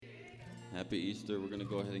Happy Easter. We're going to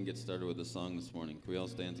go ahead and get started with a song this morning. Can we all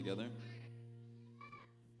stand together?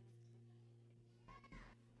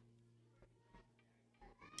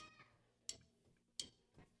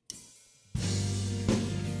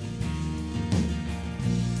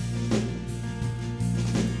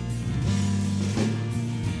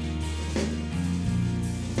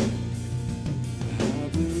 I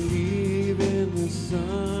believe in the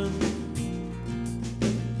sun.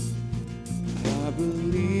 I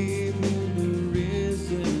believe in the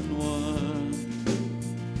risen one.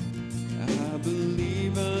 I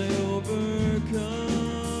believe I overcome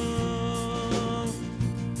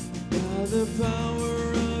by the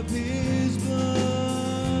power of his blood.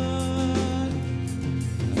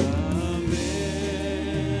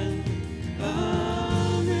 Amen.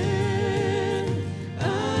 Amen.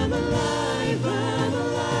 I'm alive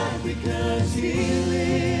because he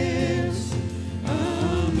lives.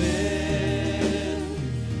 Amen.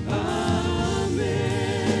 Amen.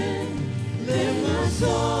 Let my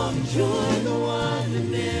song join the one that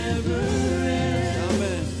never ends.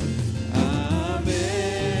 Amen. Amen.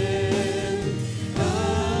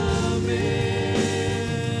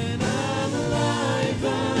 Amen. I'm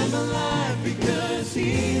alive because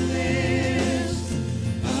he lives.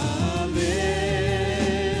 Amen.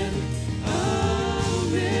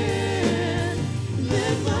 Amen.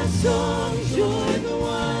 Let my song join the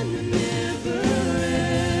one that never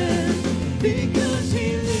ends. Because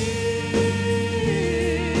he lives.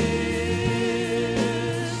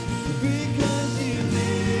 Because he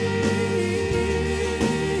lives.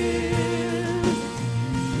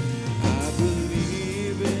 I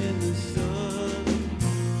believe in the sun.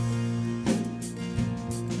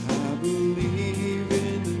 I believe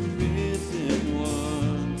in the risen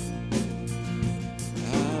one.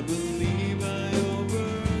 I believe I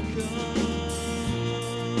overcome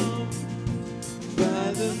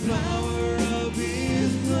by the power of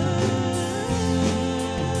his blood.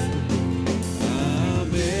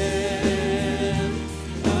 Amen.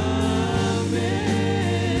 Amen.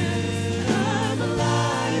 I'm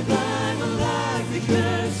alive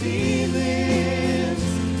because he lives.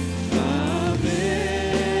 Amen.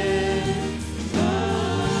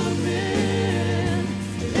 Amen.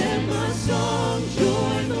 Let my song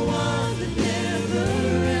join the one that never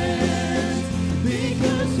ends.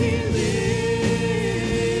 Because he lives.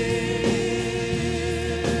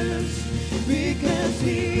 Because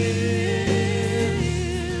he lives.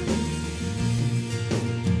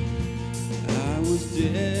 I was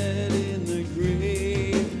dead in the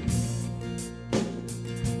grave.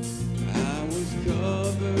 I was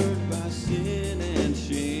covered by sin and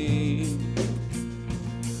shame.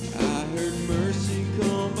 I heard mercy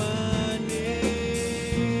call my name.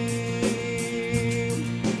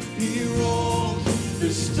 He rolled the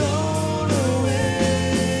stone away.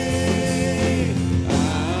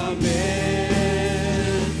 Amen.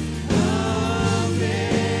 Amen.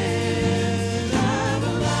 I'm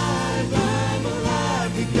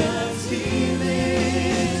alive because he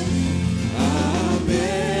lives. Amen.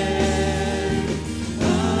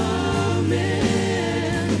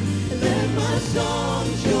 Amen. Let my song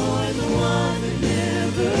join the one that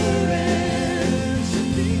never ends.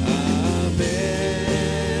 Amen.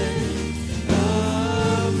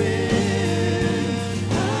 Amen.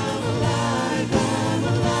 I'm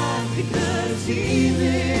alive because he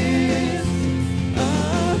lives.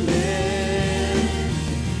 Amen.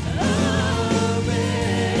 Amen.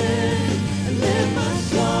 Let my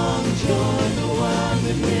song join the one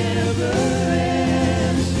that never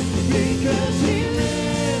ends. Because he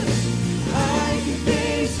lives, I can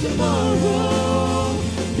face tomorrow.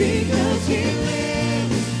 Because he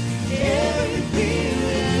lives, every fear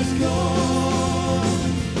is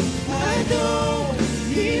gone. I know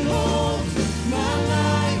he holds my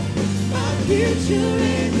life, my future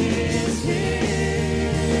in his hands.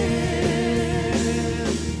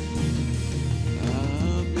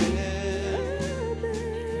 Amen.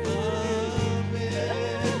 Amen.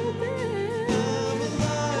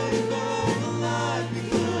 I'm alive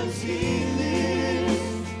because he lives.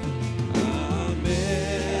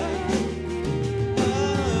 Amen.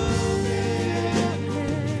 Amen.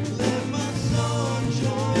 Let my song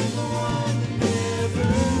join the one that never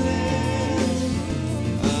ends.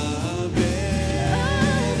 Amen.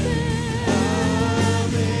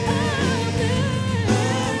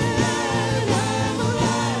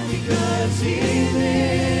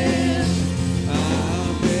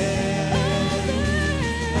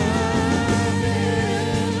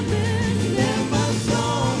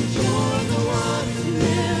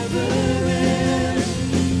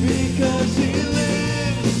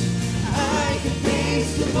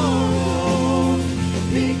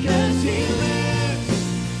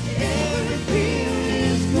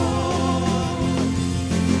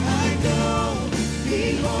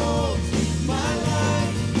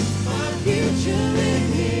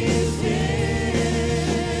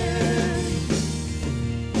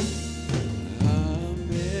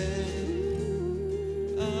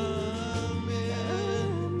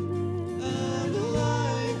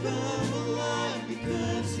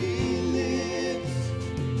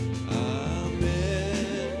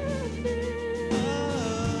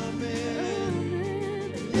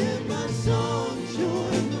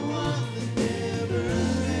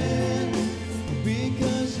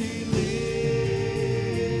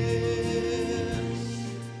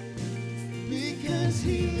 because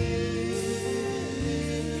he lives.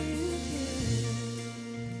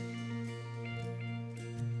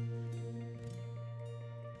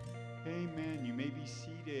 Amen. You may be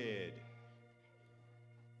seated.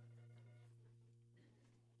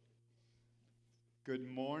 Good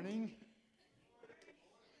morning.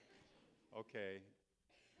 Okay.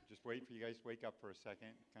 Just wait for you guys to wake up for a second.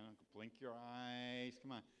 Kind of blink your eyes.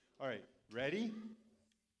 Come on. All right. Ready?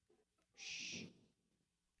 Shh.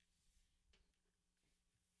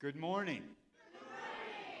 Good morning.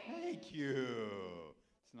 Thank you.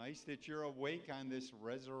 It's nice that you're awake on this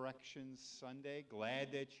Resurrection Sunday.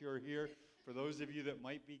 Glad that you're here. For those of you that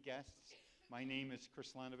might be guests, my name is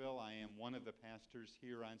Chris Landeville. I am one of the pastors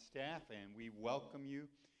here on staff, and we welcome you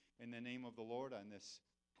in the name of the Lord on this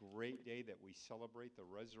great day that we celebrate the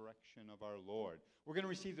resurrection of our Lord. We're going to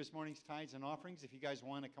receive this morning's tithes and offerings. If you guys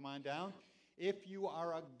want to come on down. If you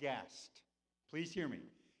are a guest, please hear me.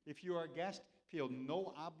 If you are a guest, feel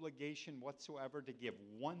no obligation whatsoever to give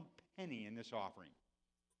 1 penny in this offering.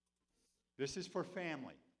 This is for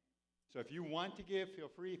family. So if you want to give, feel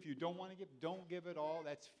free. If you don't want to give, don't give at all.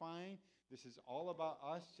 That's fine. This is all about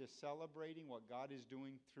us just celebrating what God is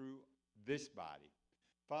doing through this body.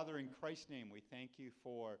 Father, in Christ's name, we thank you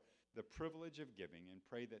for the privilege of giving and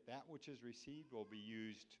pray that that which is received will be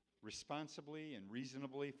used responsibly and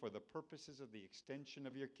reasonably for the purposes of the extension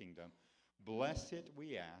of your kingdom. Bless it,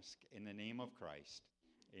 we ask, in the name of Christ.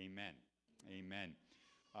 Amen. Amen.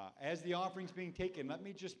 As the offering's being taken, let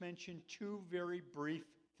me just mention 2 very brief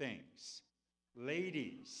things.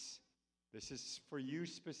 Ladies, this is for you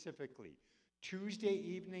specifically. Tuesday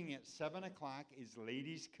evening at 7 o'clock is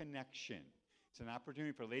Ladies Connection. It's an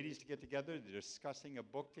opportunity for ladies to get together. They're discussing a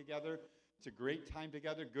book together. It's a great time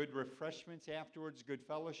together, good refreshments afterwards, good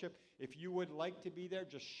fellowship. If you would like to be there,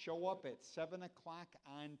 just show up at 7 o'clock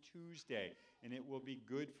on Tuesday, and it will be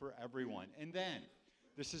good for everyone. And then,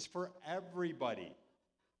 this is for everybody.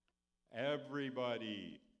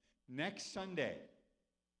 Everybody. Next Sunday,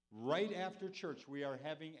 right after church, we are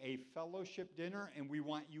having a fellowship dinner, and we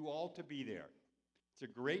want you all to be there. It's a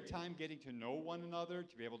great time getting to know one another,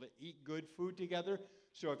 to be able to eat good food together.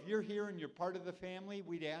 So if you're here and you're part of the family,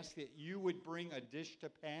 we'd ask that you would bring a dish to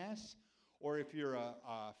pass. Or if you're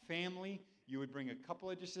a family, you would bring a couple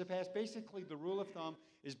of dishes to pass. Basically, the rule of thumb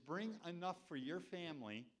is bring enough for your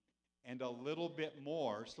family and a little bit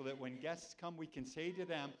more so that when guests come, we can say to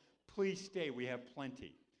them, please stay, we have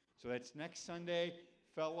plenty. So that's next Sunday,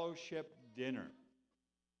 fellowship dinner.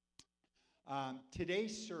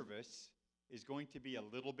 Today's service is going to be a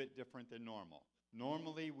little bit different than normal.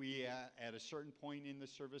 Normally, we, at a certain point in the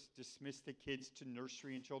service, dismiss the kids to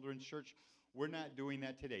nursery and children's church. We're not doing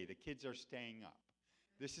that today. The kids are staying up.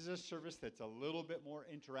 This is a service that's a little bit more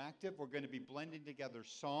interactive. We're going to be blending together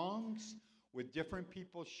songs with different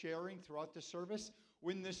people sharing throughout the service.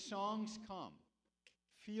 When the songs come,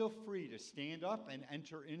 feel free to stand up and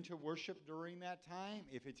enter into worship during that time.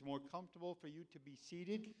 If it's more comfortable for you to be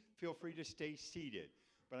seated, feel free to stay seated.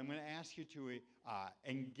 But I'm going to ask you to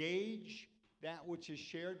engage that which is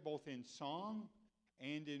shared both in song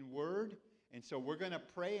and in word. And so we're going to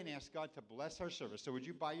pray and ask God to bless our service. So would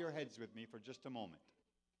you bow your heads with me for just a moment?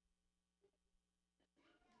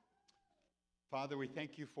 Father, we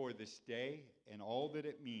thank you for this day and all that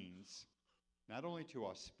it means, not only to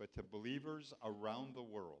us, but to believers around the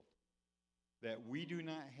world, that we do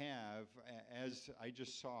not have, as I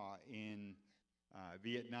just saw in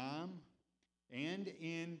Vietnam and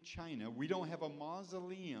in China, we don't have a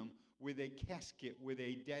mausoleum with a casket with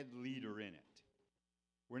a dead leader in it.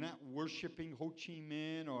 We're not worshiping Ho Chi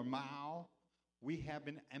Minh or Mao. We have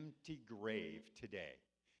an empty grave today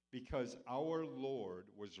because our Lord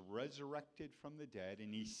was resurrected from the dead,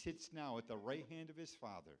 and he sits now at the right hand of his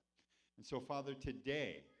Father. And so, Father,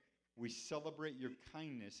 today we celebrate your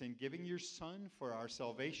kindness in giving your Son for our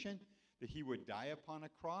salvation, that he would die upon a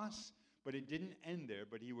cross, but it didn't end there,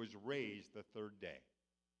 but he was raised the 3rd day.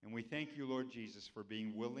 And we thank you, Lord Jesus, for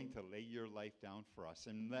being willing to lay your life down for us.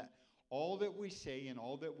 And let all that we say and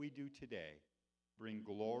all that we do today bring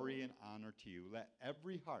glory and honor to you. Let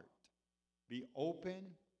every heart be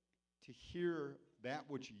open to hear that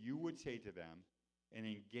which you would say to them and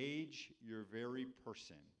engage your very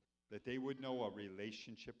person, that they would know a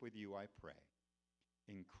relationship with you, I pray.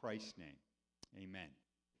 In Christ's name, amen.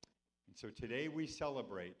 And so today we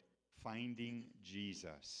celebrate Finding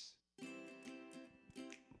Jesus.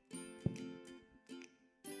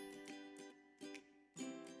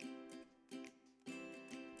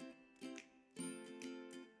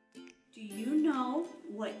 Do you know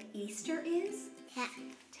what Easter is? Yeah.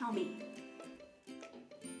 Tell me.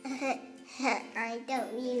 I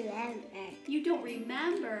don't remember. You don't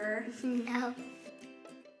remember? No.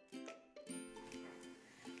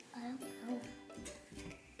 I don't know.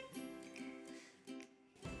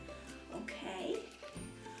 Okay.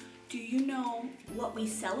 Do you know what we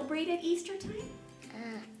celebrate at Easter time?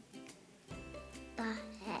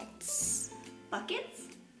 Buckets. Buckets?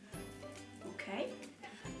 Okay.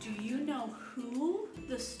 Do you know who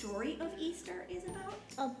the story of Easter is about?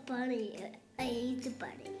 A bunny. I ate the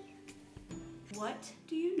bunny. What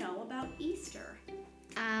do you know about Easter?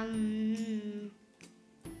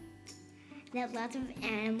 That lots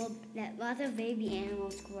of baby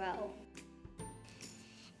animals grow.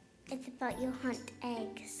 It's about you hunt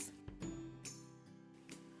eggs.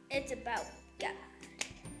 It's about God.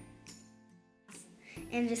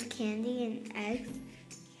 And there's candy and eggs.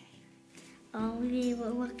 We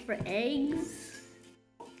will look for eggs.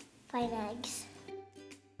 Find eggs.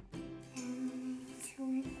 And so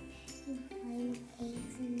when you find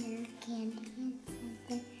eggs and there are candy inside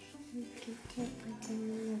there, you get to put them in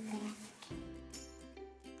the basket.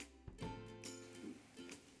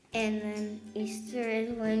 And then Easter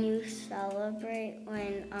is when you celebrate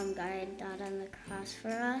when God died on the cross for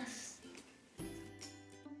us.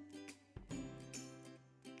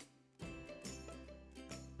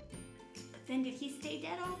 Then did he stay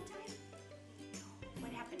dead all the time? No.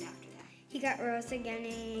 What happened after that? He got rose again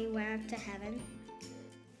and he went up to heaven.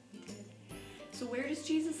 So where does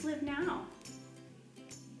Jesus live now?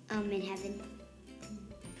 In heaven.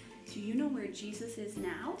 Do you know where Jesus is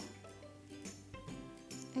now?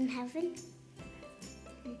 In heaven?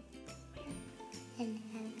 In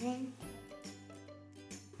heaven.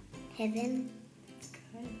 Heaven.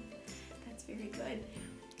 Good. That's very good.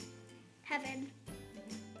 Heaven.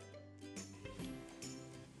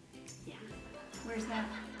 Yeah. Where's that?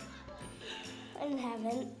 In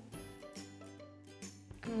heaven.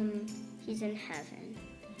 He's in heaven.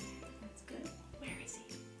 That's good. Where is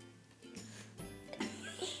he?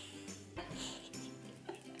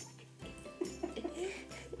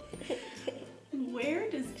 Where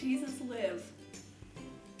does Jesus live?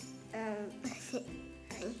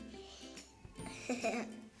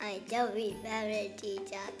 I don't remember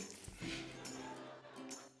Jesus.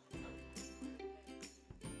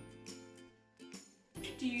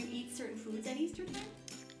 Do you eat certain foods at Easter time?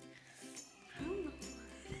 I don't know.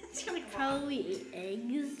 You're like, Probably eat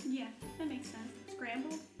eggs. yeah, that makes sense.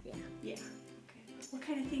 Scrambled? Yeah. Yeah. Okay. What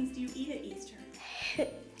kind of things do you eat at Easter?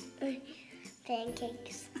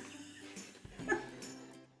 Pancakes.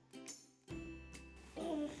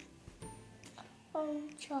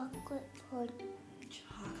 Chocolate pudding.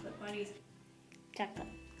 Chocolate bunnies. Chocolate.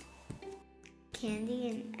 Candy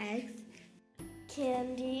and eggs.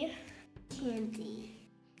 Candy. Candy.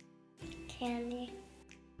 Candy.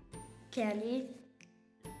 Candy.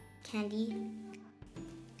 Candy.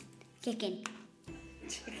 Chicken.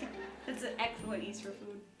 Chicken. That's an excellent Easter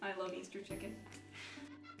food. I love Easter chicken.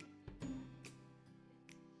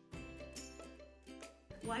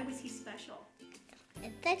 Why was he special?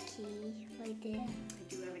 It's a key right there. I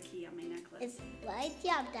do have a key on my necklace. It's right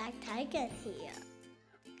there, that tiger here.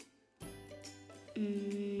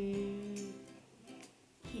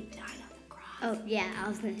 He died on the cross. Oh, yeah, I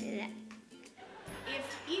was going to say that. If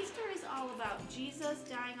Easter is all about Jesus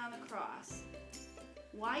dying on the cross,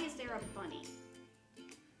 why is there a bunny?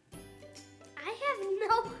 I have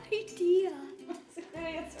no idea. That's a good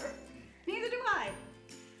answer. Neither do I.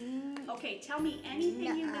 Okay, tell me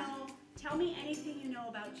anything you know. Tell me anything you know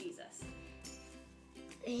about Jesus.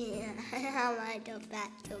 Yeah, I want to go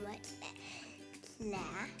back to my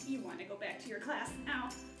class. You want to go back to your class now?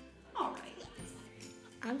 All right.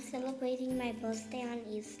 I'm celebrating my birthday on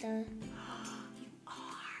Easter. You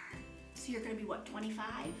are. So you're going to be what, 25?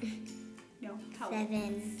 No, how old?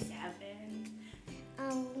 7.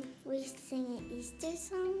 7. We sing an Easter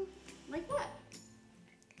song, Like what?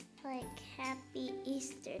 like Happy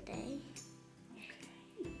Easter Day.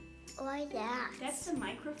 Okay. Or that. That's the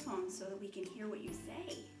microphone so that we can hear what you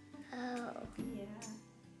say. Oh. Yeah.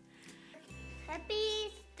 Happy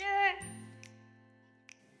Easter.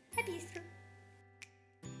 Happy Easter.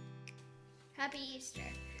 Happy Easter.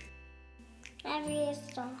 Happy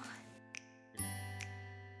Easter.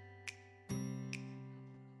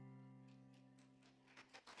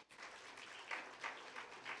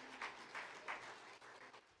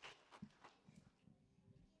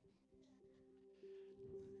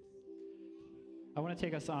 I want to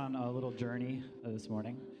take us on a little journey this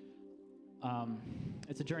morning.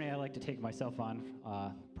 It's a journey I like to take myself on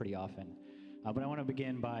pretty often. But I want to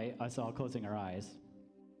begin by us all closing our eyes.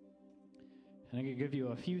 And I'm going to give you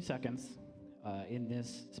a few seconds in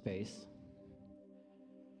this space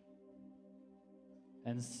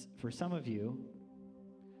And for some of you,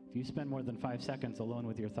 if you spend more than 5 seconds alone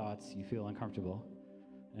with your thoughts, you feel uncomfortable.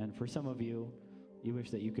 And for some of you, you wish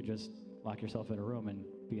that you could just lock yourself in a room and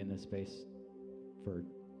be in this space for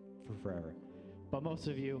forever. But most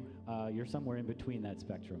of you, you're somewhere in between that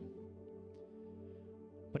spectrum.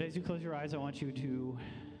 But as you close your eyes, I want you to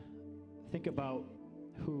think about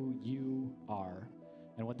who you are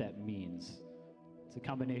and what that means. It's a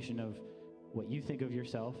combination of what you think of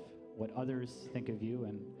yourself, what others think of you,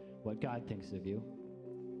 and what God thinks of you.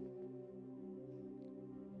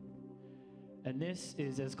 And this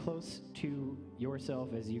is as close to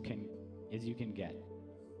yourself as you can get.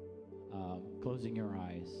 Closing your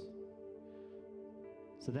eyes.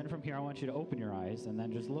 So then from here, I want you to open your eyes and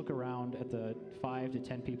then just look around at the 5 to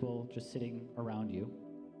 10 people just sitting around you.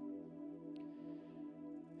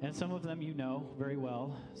 And some of them you know very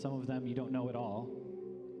well. Some of them you don't know at all.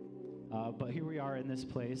 But here we are in this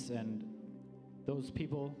place, and those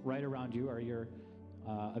people right around you are your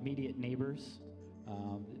immediate neighbors.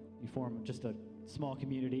 You form just a small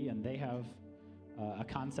community, and they have a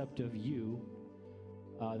concept of you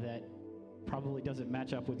that probably doesn't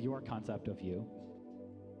match up with your concept of you.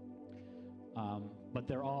 But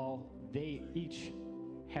they each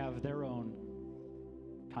have their own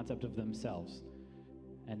concept of themselves.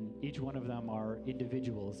 And each one of them are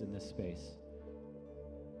individuals in this space.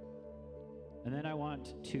 And then I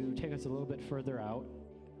want to take us a little bit further out.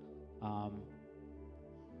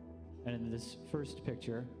 And in this first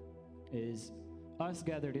picture is us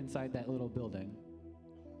gathered inside that little building.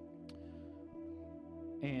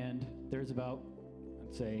 And there's about,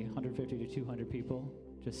 let's say, 150 to 200 people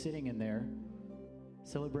just sitting in there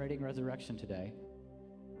celebrating resurrection today.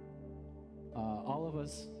 All of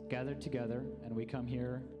us gathered together, and we come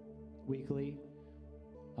here weekly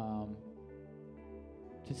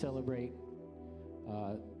to celebrate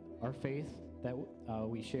our faith that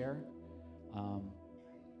we share,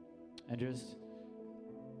 and just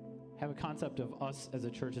have a concept of us as a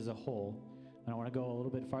church as a whole. And I want to go a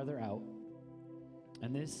little bit farther out.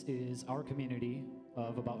 And this is our community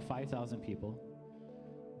of about 5,000 people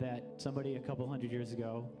that somebody a couple hundred years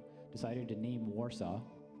ago decided to name Warsaw.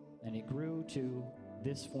 And it grew to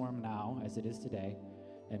this form now, as it is today.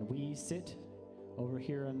 And we sit over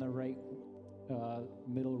here in the right,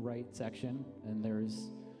 middle right section. And there's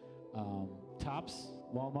Tops,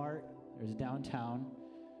 Walmart, there's downtown.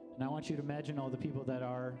 And I want you to imagine all the people that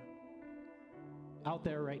are out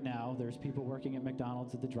there right now. There's people working at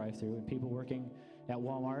McDonald's at the drive-thru, and people working at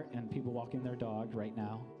Walmart, and people walking their dog right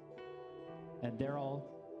now. And they're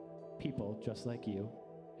all people just like you.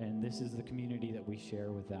 And this is the community that we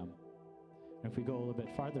share with them. And if we go a little bit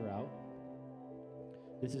farther out,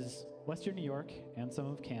 this is Western New York and some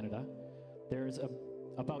of Canada. There's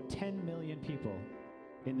about 10 million people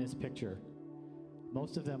in this picture.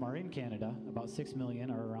 Most of them are in Canada. About 6 million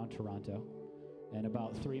are around Toronto, and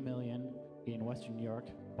about 3 million in Western New York,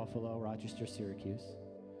 Buffalo, Rochester, Syracuse.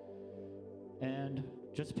 And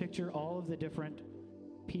just picture all of the different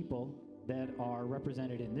people that are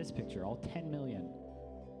represented in this picture, all 10 million.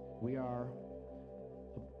 We are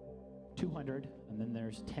 200, and then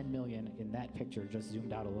there's 10 million in that picture, just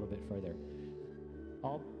zoomed out a little bit further.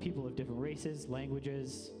 All people of different races,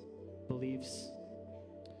 languages, beliefs.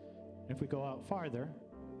 And if we go out farther,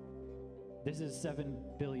 this is 7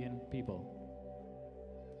 billion people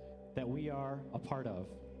that we are a part of,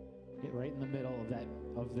 right in the middle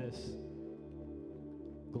of this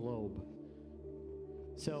globe.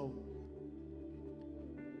 So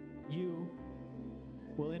you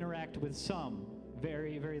will interact with some,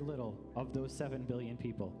 very, very little, of those 7 billion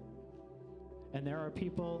people. And there are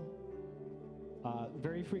people,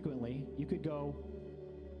 very frequently, you could go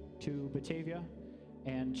to Batavia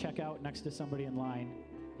and check out next to somebody in line,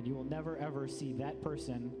 and you will never, ever see that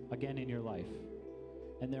person again in your life.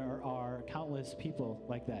 And there are countless people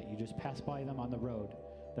like that. You just pass by them on the road.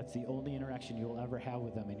 That's the only interaction you will ever have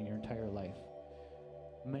with them in your entire life.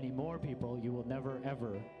 Many more people you will never,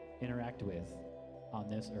 ever interact with on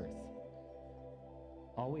this earth.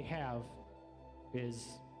 All we have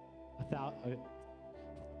is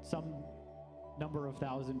some number of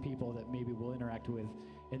thousand people that maybe we'll interact with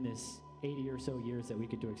in this 80 or so years that we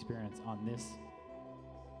get to experience on this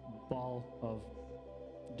ball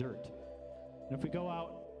of dirt. And if we go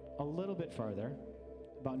out a little bit farther,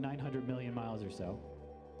 about 900 million miles or so,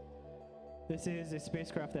 this is a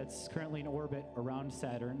spacecraft that's currently in orbit around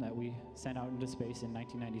Saturn that we sent out into space in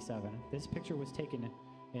 1997. This picture was taken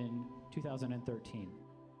in 2013.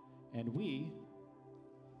 And we,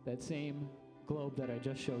 that same globe that I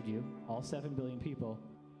just showed you, all 7 billion people,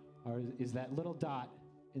 is that little dot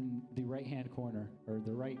in the right-hand corner, or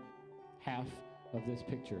the right half of this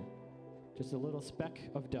picture. Just a little speck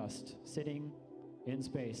of dust sitting in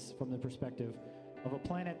space from the perspective of a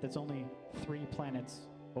planet that's only 3 planets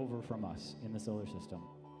over from us in the solar system.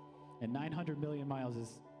 And 900 million miles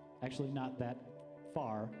is actually not that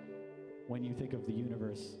far when you think of the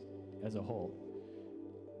universe as a whole.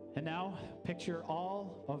 And now picture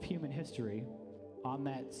all of human history on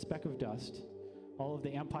that speck of dust, all of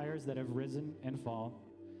the empires that have risen and fall,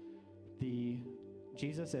 the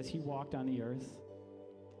Jesus as he walked on the earth,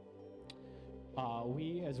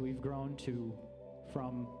 we as we've grown to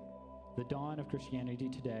from the dawn of Christianity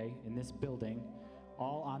today in this building,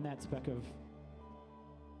 all on that speck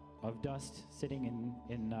of dust sitting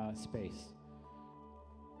in space.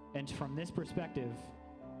 And from this perspective,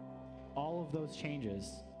 all of those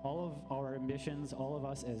changes, all of our ambitions, all of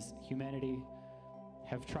us as humanity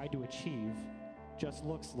have tried to achieve just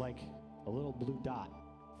looks like a little blue dot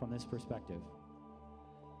from this perspective.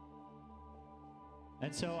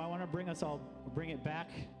 And so I want to bring it back,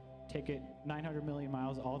 take it 900 million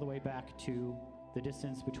miles all the way back to the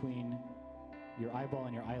distance between your eyeball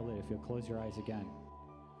and your eyelid, if you'll close your eyes again.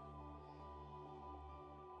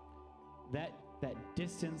 That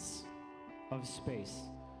distance of space,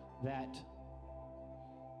 that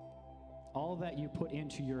all that you put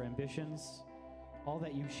into your ambitions, all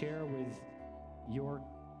that you share with your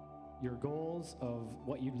goals of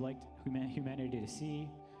what you'd like humanity to see,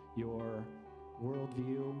 your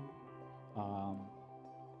worldview,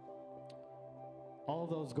 all of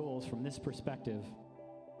those goals from this perspective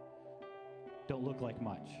don't look like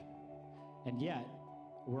much. And yet,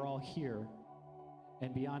 we're all here,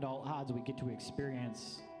 and beyond all odds, we get to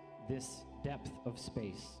experience this depth of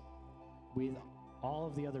space with all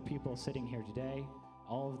of the other people sitting here today,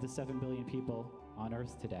 all of the 7 billion people on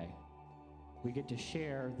Earth today. We get to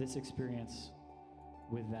share this experience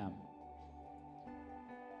with them.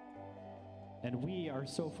 And we are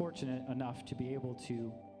so fortunate enough to be able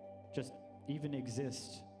to just even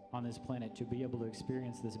exist on this planet, to be able to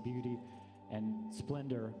experience this beauty and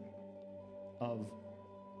splendor of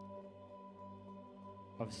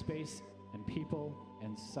space and people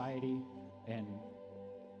and society and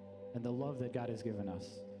the love that God has given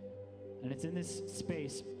us. And it's in this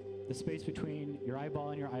space, the space between your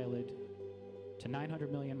eyeball and your eyelid, to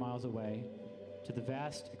 900 million miles away, to the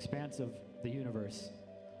vast expanse of the universe,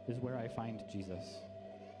 is where I find Jesus.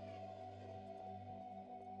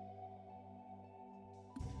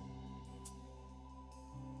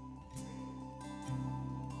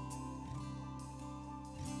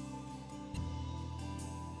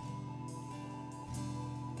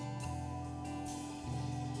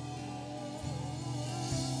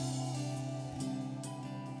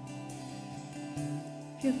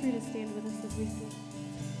 Feel free to stand with us as we sing.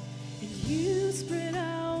 And you spread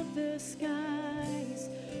out the skies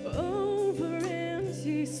over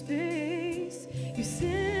empty space. You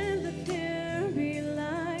said, let there be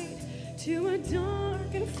light to a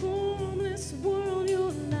dark and formless world.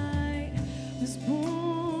 Your light was born.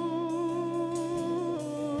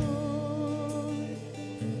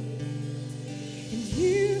 And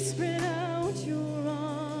you spread out your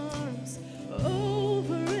arms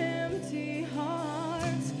over empty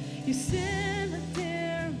hearts. You said, let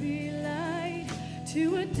there be light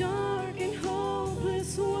to a dark and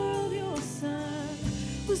hopeless world. Your son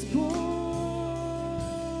was born.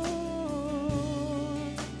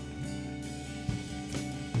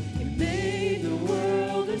 He made the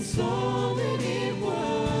world and saw that it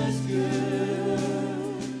was good.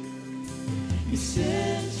 You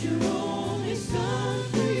sent your only son,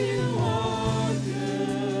 for you are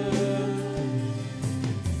good.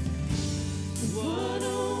 What a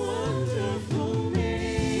wonderful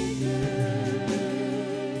maker.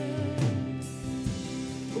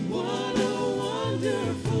 What a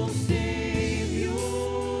wonderful Savior.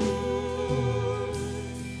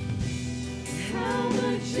 How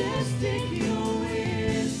majestic your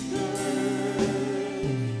wisdom,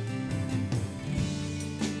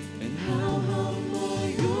 and how humble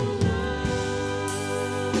your love.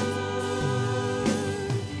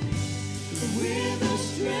 With a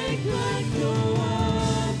strength like no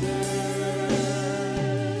other,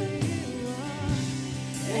 you are,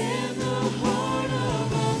 and the heart of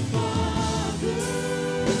a father.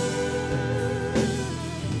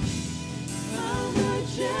 How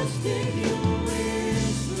majestic your wisdom.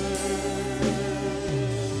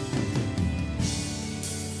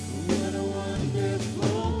 What a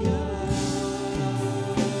wonderful God.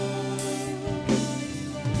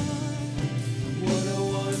 What a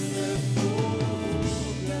wonderful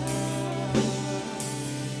God.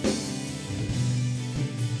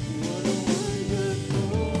 What a wonderful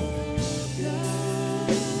God.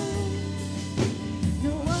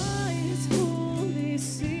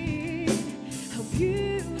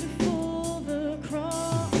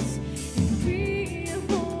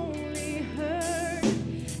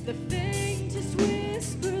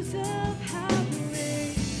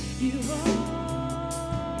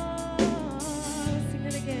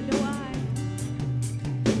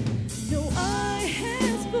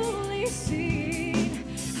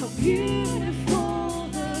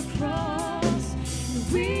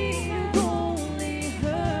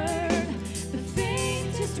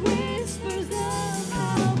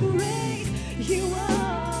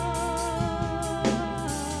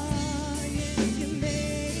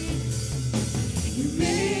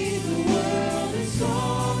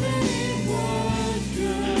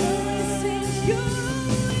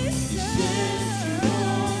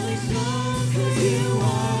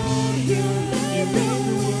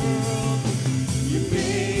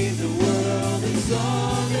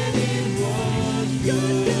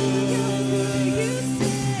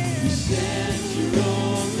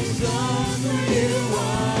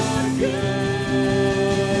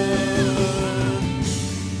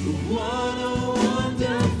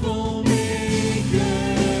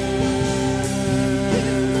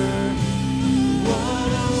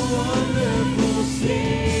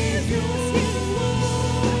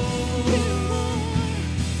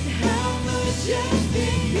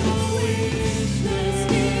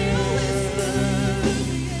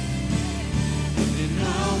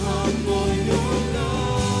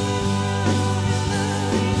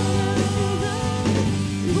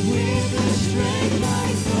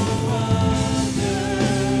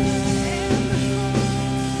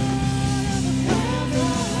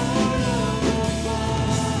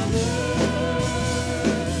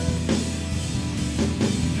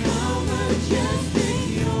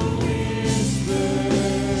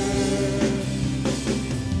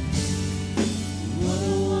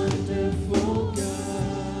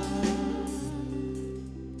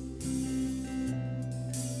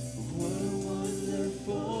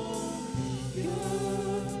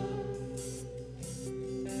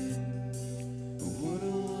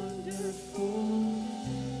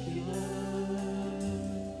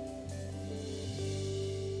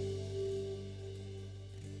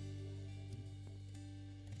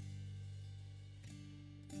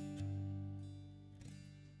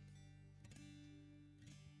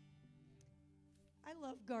 I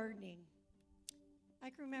love gardening. I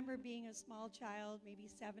can remember being a small child, maybe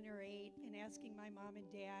 7 or 8, and asking my mom and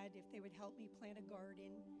dad if they would help me plant a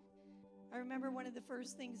garden. I remember one of the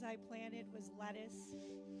first things I planted was lettuce.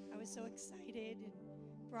 I was so excited and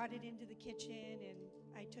brought it into the kitchen, and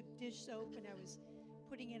I took dish soap and I was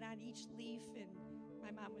putting it on each leaf, and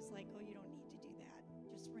my mom was like, "Oh, you don't need to do that.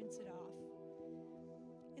 Just rinse it off."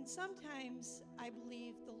 And sometimes I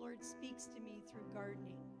believe the Lord speaks to me through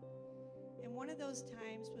gardening. And one of those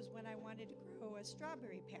times was when I wanted to grow a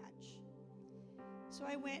strawberry patch. So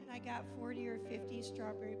I went and I got 40 or 50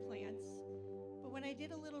 strawberry plants. But when I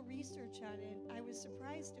did a little research on it, I was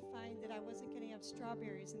surprised to find that I wasn't going to have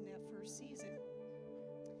strawberries in that first season.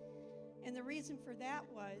 And the reason for that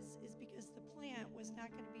is because the plant was not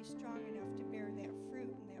going to be strong enough to bear that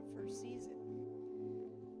fruit in that first season.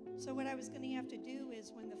 So what I was going to have to do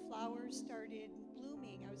is when the flowers started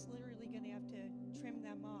blooming, I was literally going to have to trim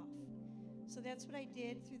them off. So that's what I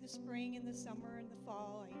did through the spring and the summer and the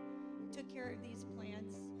fall. I took care of these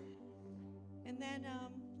plants. And then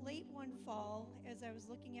late one fall, as I was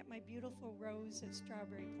looking at my beautiful rows of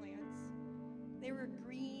strawberry plants, they were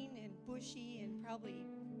green and bushy and probably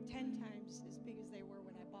 10 times as big as they were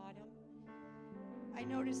when I bought them. I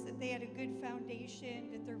noticed that they had a good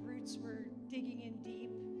foundation, that their roots were digging in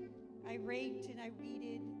deep. I raked and I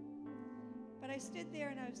weeded. But I stood there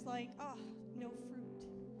and I was like, oh, no fruit.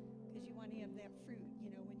 Because you want to have that fruit,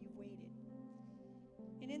 when you've waited.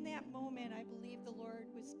 And in that moment, I believe the Lord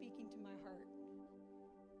was speaking to my heart.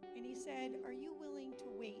 And he said, are you willing to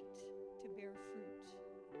wait to bear fruit?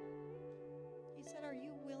 He said, are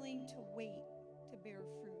you willing to wait to bear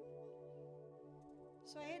fruit?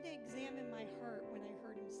 So I had to examine my heart when I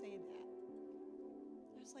heard him say that.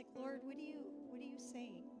 I was like, Lord, what are you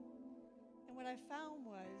saying? And what I found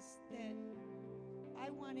was that I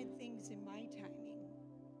wanted things in my timing.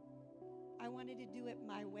 I wanted to do it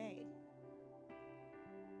my way.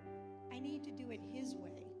 I need to do it his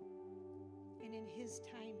way and in his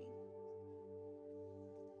timing.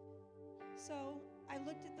 So I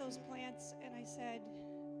looked at those plants and I said,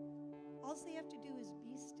 all they have to do is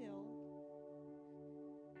be still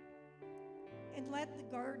and let the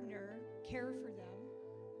gardener care for them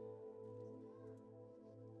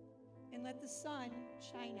and let the sun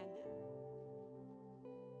shine on them.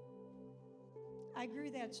 I grew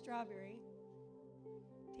that strawberry.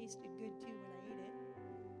 Tasted good too when I ate it.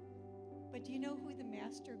 But do you know who the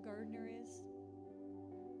master gardener is?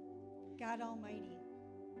 God Almighty,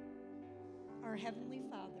 our Heavenly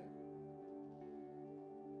Father,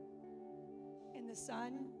 and the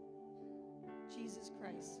Son, Jesus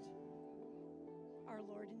Christ, our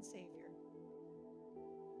Lord and Savior.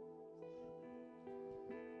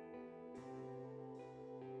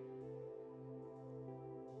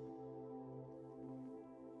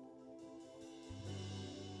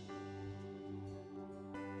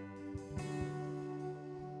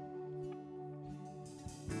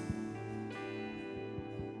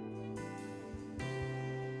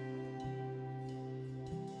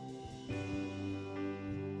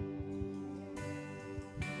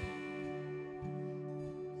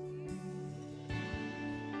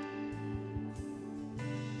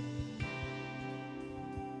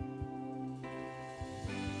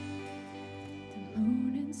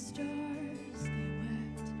 Moon and stars, they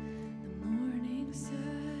wept. The morning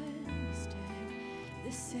sun was dead.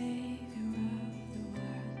 The Savior of the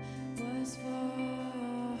world was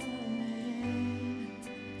fallen.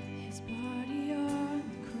 His body on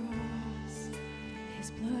the cross, his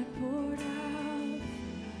blood poured out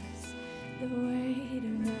for us. The weight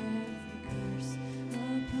of every curse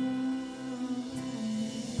upon it.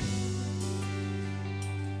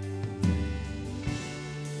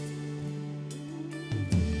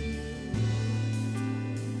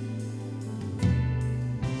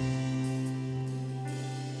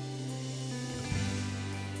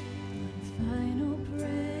 Final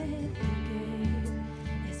breath he gave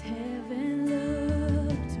as heaven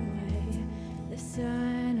looked away. The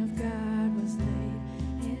Son of God was laid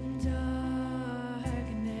in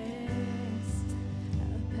darkness. A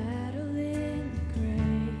battle in the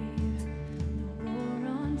grave, the war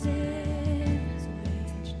on death was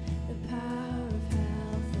waged. The power of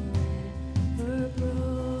hell forever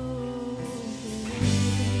broken.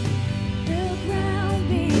 The ground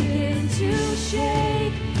began to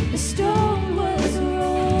shake. The stone was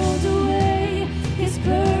rolled away. His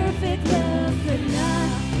perfect love could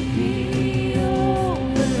not be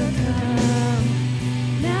overcome.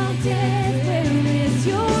 Now death, where is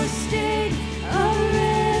your sting? A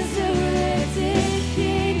resurrected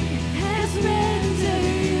King has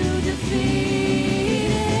rendered you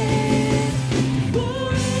defeated.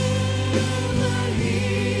 Forever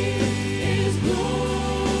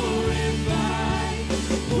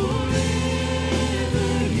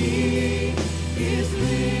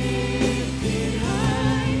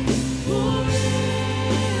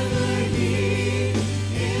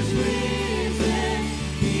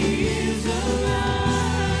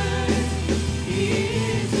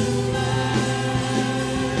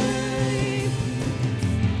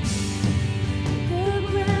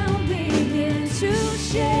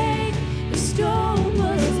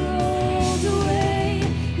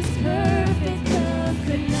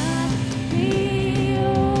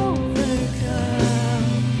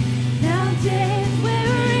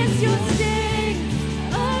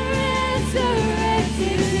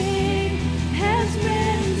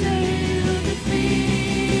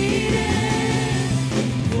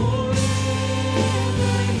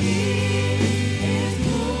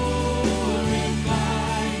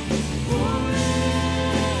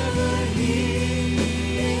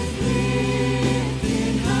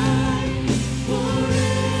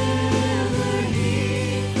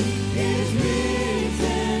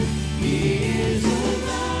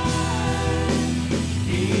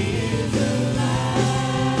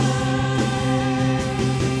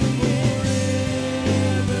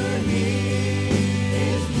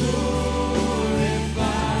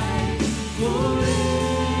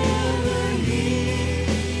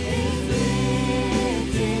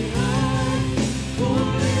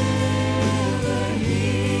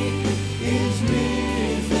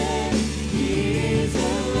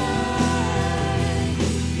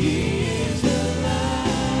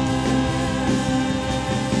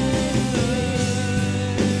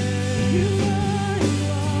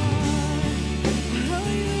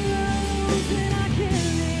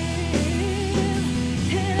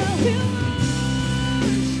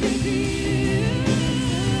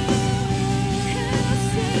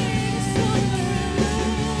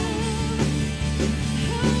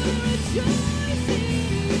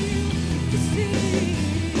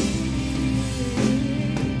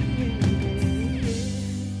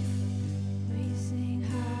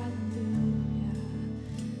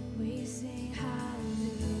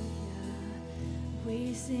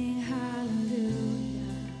We sing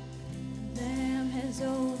hallelujah. The Lamb has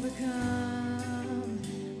overcome.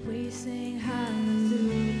 We sing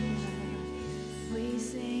hallelujah. We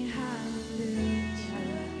sing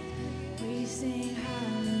hallelujah. We sing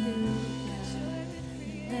hallelujah.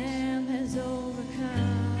 The Lamb has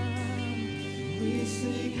overcome. We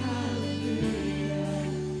sing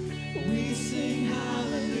hallelujah. We sing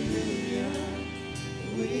hallelujah.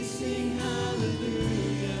 We sing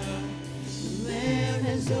hallelujah. The Lamb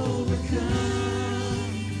has overcome.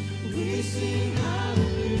 We sing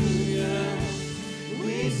hallelujah.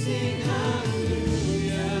 We sing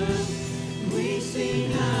hallelujah. We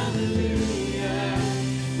sing hallelujah.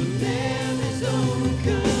 The Lamb has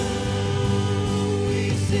overcome. We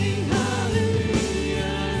sing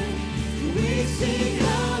hallelujah. We sing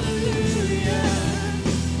hallelujah.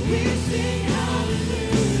 We sing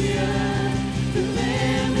hallelujah. The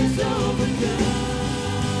Lamb has overcome.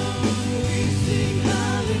 We sing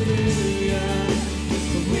hallelujah.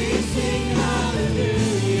 We sing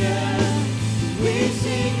hallelujah. We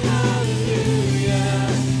sing hallelujah.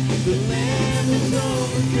 The Lamb has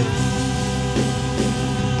overcome.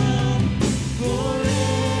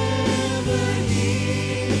 Forever He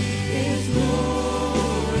is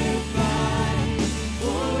glorified.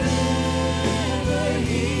 Forever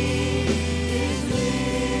He is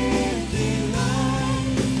lifted high.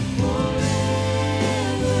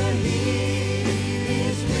 Forever He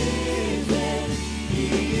is risen. He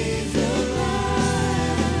is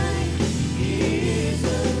alive. He is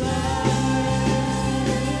alive.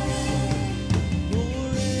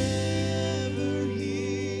 Forever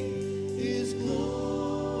He is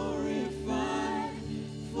glorified.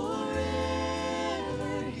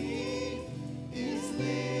 Forever He is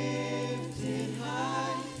lifted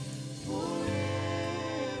high.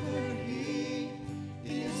 Forever He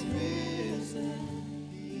is risen.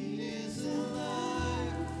 He is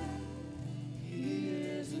alive. He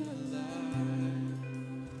is alive.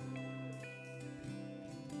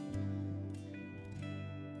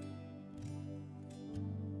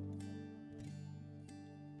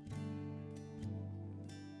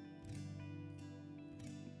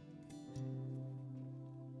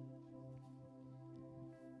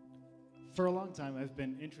 For a long time, I've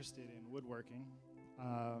been interested in woodworking.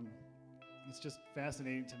 It's just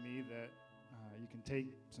fascinating to me that you can take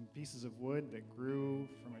some pieces of wood that grew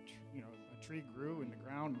from a tree grew in the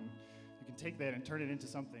ground, and you can take that and turn it into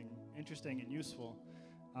something interesting and useful.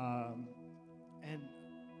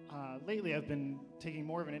 Lately, I've been taking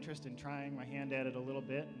more of an interest in trying my hand at it a little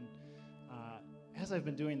bit. And as I've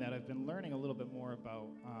been doing that, I've been learning a little bit more about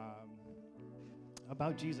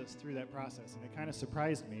Jesus through that process, and it kind of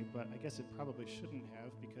surprised me, but I guess it probably shouldn't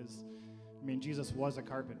have, because, Jesus was a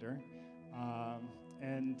carpenter,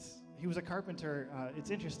 and he was a carpenter. It's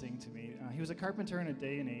interesting to me. He was a carpenter in a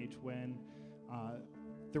day and age when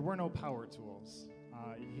there were no power tools.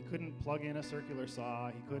 He couldn't plug in a circular saw.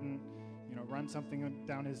 He couldn't, run something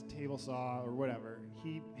down his table saw or whatever.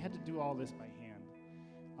 He had to do all this by hand.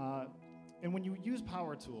 And when you use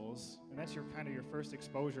power tools, and that's your first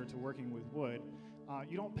exposure to working with wood,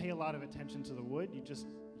 you don't pay a lot of attention to the wood. You just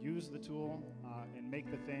use the tool and make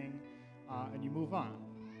the thing, and you move on.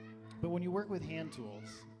 But when you work with hand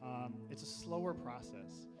tools, it's a slower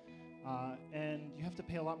process, and you have to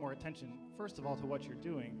pay a lot more attention, first of all, to what you're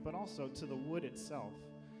doing, but also to the wood itself.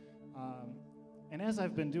 And as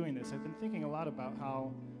I've been doing this, I've been thinking a lot about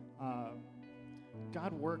how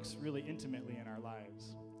God works really intimately in our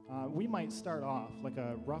lives. We might start off like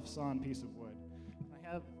a rough-sawn piece of wood. I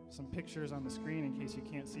have some pictures on the screen in case you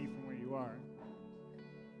can't see from where you are.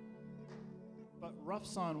 But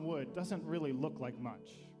rough-sawn wood doesn't really look like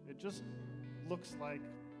much. It just looks like,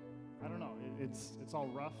 I don't know, it's all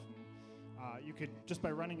rough. You could, just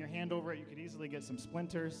by running your hand over it, you could easily get some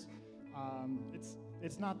splinters.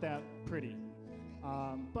 It's not that pretty.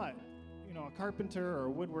 But a carpenter or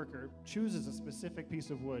a woodworker chooses a specific piece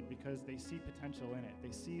of wood because they see potential in it.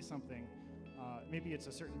 They see something, maybe it's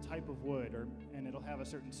a certain type of wood, and it'll have a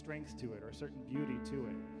certain strength to it or a certain beauty to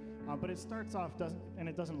it. But it starts off, and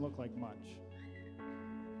it doesn't look like much.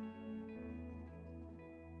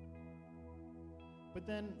 But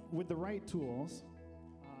then with the right tools,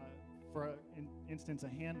 for instance, a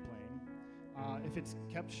hand plane, if it's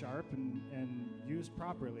kept sharp and used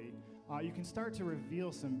properly, you can start to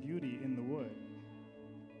reveal some beauty in the wood.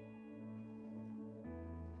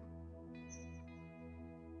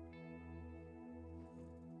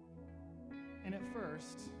 And at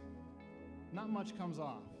first, not much comes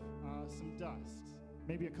off. Some dust,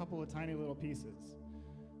 maybe a couple of tiny little pieces.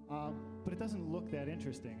 But it doesn't look that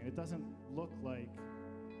interesting. It doesn't look like,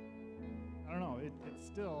 I don't know, it's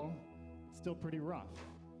still pretty rough.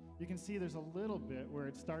 You can see there's a little bit where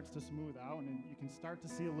it starts to smooth out, and you can start to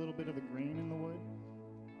see a little bit of the grain in the wood,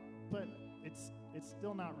 but it's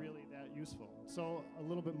still not really that useful. So a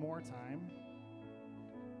little bit more time.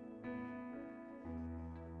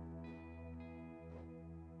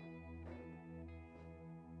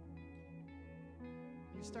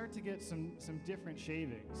 You start to get some different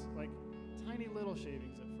shavings, like tiny little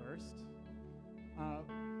shavings at first,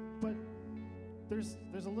 but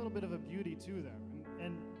there's a little bit of a beauty to them.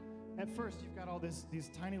 And at first, you've got all these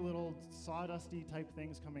tiny little sawdusty type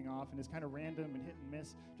things coming off, and it's kind of random and hit and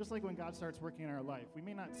miss, just like when God starts working in our life. We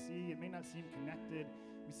may not see, it may not seem connected.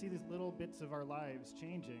 We see these little bits of our lives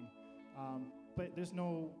changing, but there's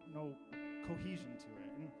no cohesion to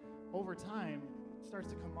it. And over time, it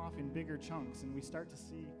starts to come off in bigger chunks, and we start to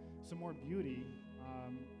see some more beauty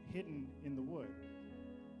hidden in the wood.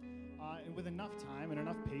 And with enough time and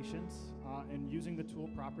enough patience and using the tool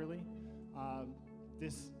properly,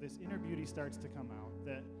 this inner beauty starts to come out.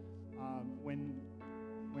 That when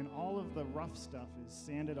all of the rough stuff is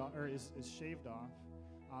sanded off, or is shaved off,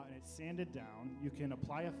 and it's sanded down, you can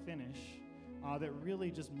apply a finish that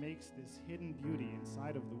really just makes this hidden beauty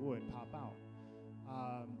inside of the wood pop out.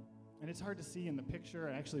 And it's hard to see in the picture.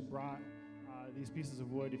 I actually brought these pieces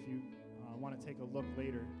of wood if you want to take a look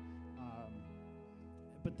later.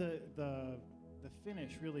 But the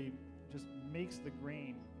finish really just makes the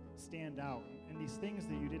grain stand out. And these things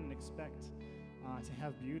that you didn't expect to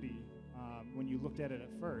have beauty when you looked at it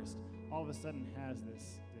at first, all of a sudden has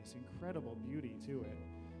this incredible beauty to it.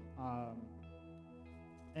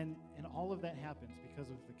 And all of that happens because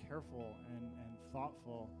of the careful and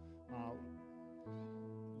thoughtful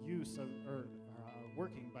use of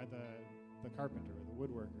working by the carpenter or the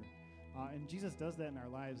woodworker. And Jesus does that in our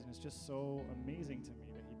lives, and it's just so amazing to me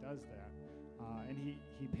that he does that. And he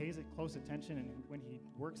pays it close attention, and when he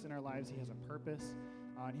works in our lives, he has a purpose.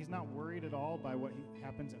 And he's not worried at all by what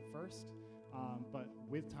happens at first, but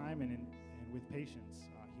with time and with patience,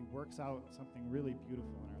 he works out something really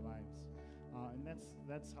beautiful in our lives. And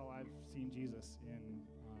that's how I've seen Jesus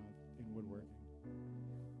in woodworking.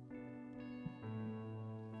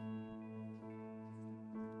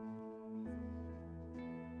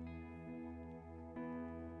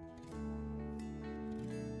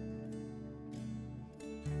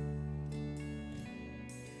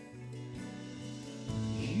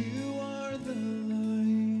 You are the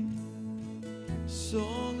light,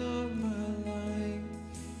 song of my life.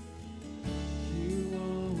 You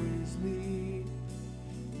always lead.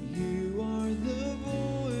 You are the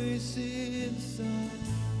voice inside.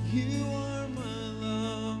 You are my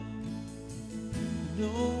love. No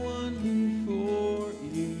one before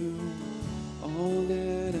you. All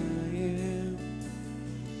that I am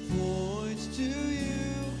points to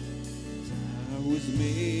you. I was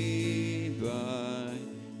made by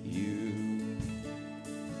you.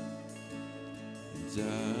 And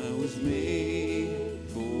I was made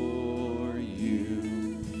for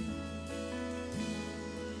you.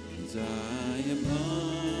 And I am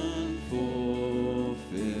unfulfilled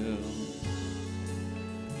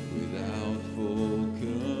without full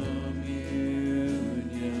communion.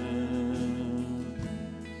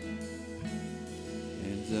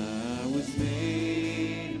 And I was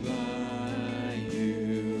made by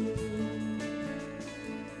you.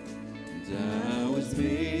 And I was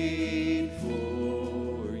made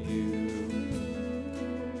for you.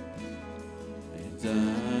 And I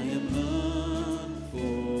am unfulfilled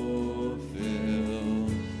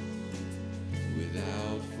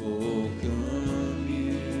without full communion.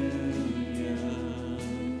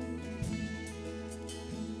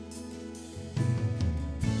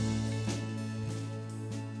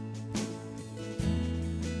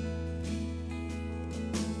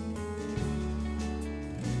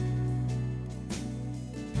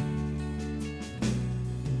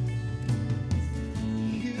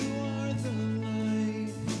 You are the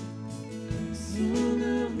light, sun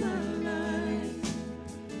of my life.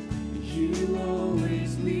 You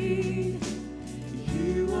always lead.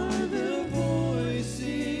 You are the voice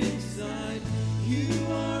inside. You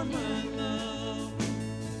are my love.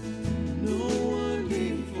 No one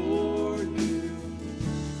before you.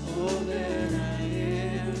 All that I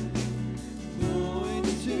am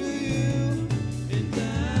points to you. And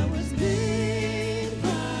I was made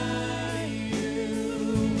by you.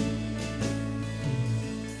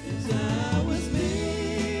 And I was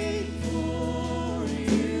made for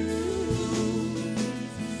you.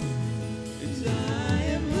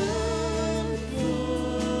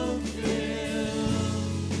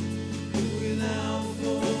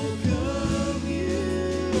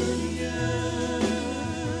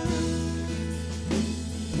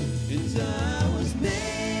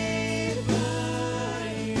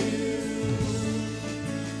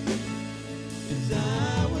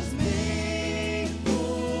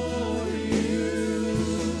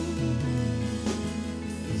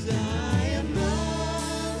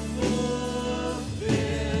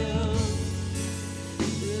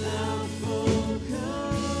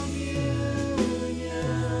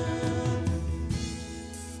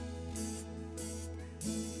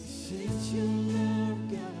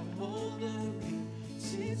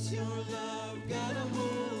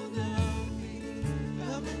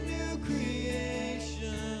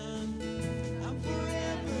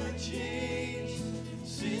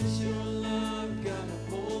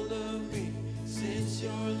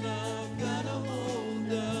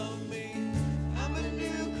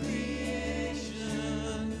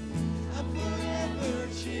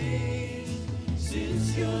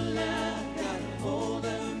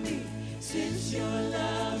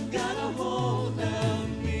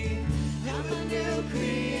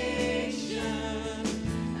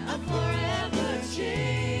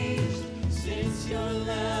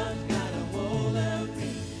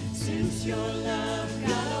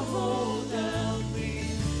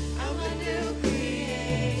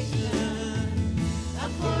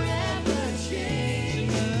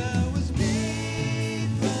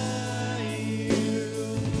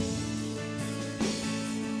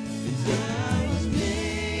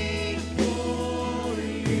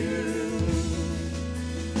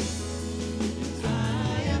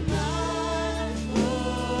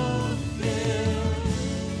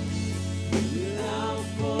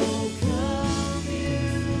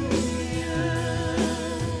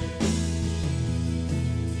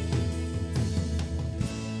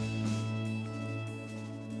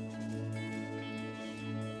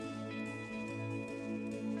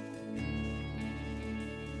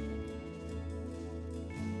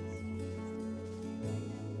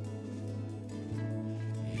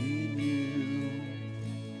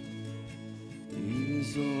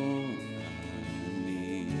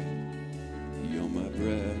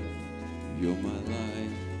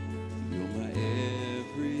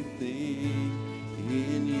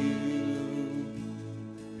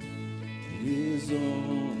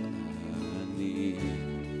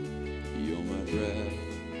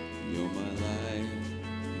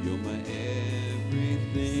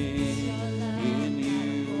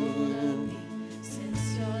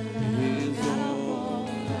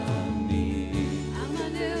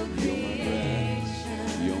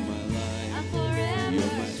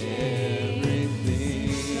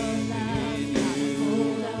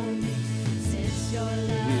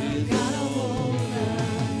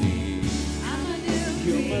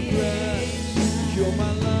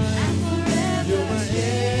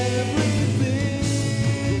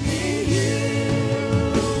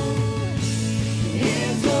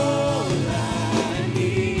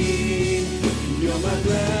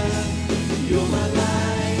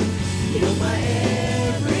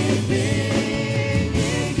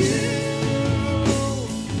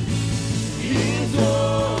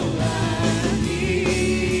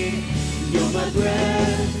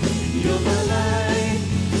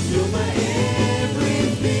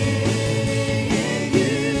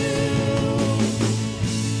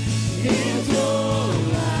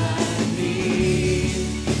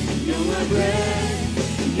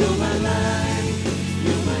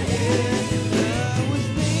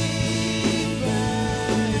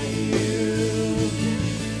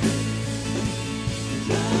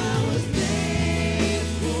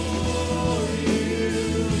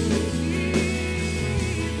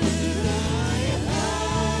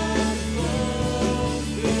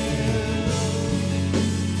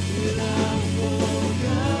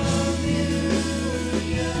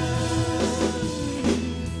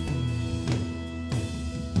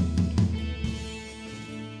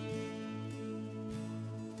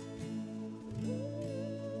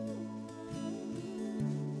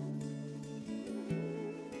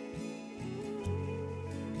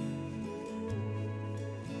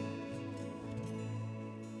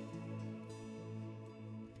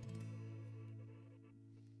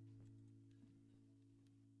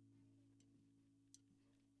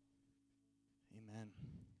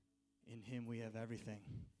 In him we have everything.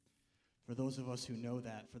 For those of us who know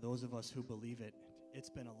that, for those of us who believe it, it's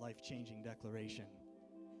been a life-changing declaration.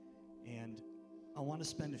 And I want to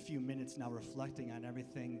spend a few minutes now reflecting on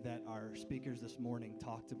everything that our speakers this morning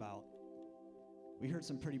talked about. We heard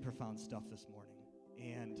some pretty profound stuff this morning.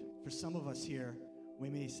 And for some of us here, we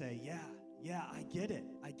may say, yeah, I get it.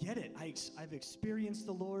 I've experienced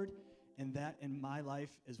the Lord and that in my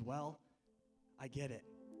life as well. I get it.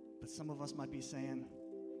 But some of us might be saying,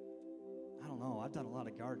 I don't know, I've done a lot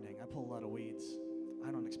of gardening. I pull a lot of weeds.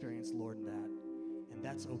 I don't experience the Lord in that. And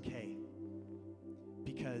that's okay.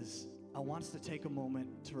 Because I want us to take a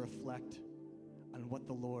moment to reflect on what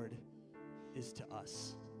the Lord is to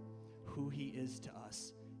us, who he is to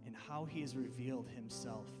us, and how he has revealed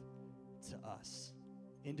himself to us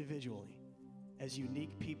individually as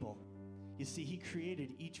unique people. You see, he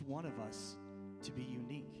created each one of us to be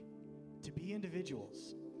unique, to be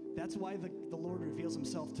individuals. That's why the Lord reveals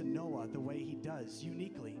himself to Noah the way he does,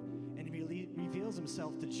 uniquely. And he reveals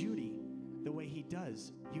himself to Judy the way he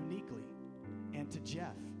does, uniquely. And to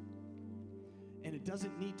Jeff. And it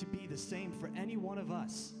doesn't need to be the same for any one of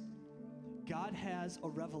us. God has a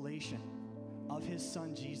revelation of his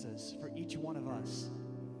son Jesus for each one of us,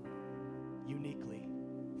 uniquely,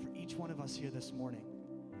 for each one of us here this morning.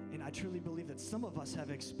 And I truly believe that some of us have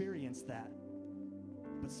experienced that,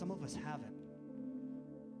 but some of us haven't.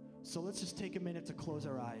 So let's just take a minute to close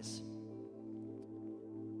our eyes.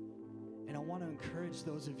 And I want to encourage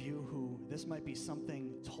those of you who this might be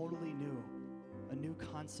something totally new, a new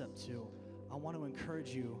concept to. I want to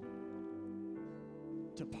encourage you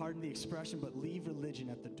to, pardon the expression, but leave religion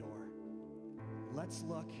at the door. Let's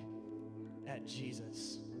look at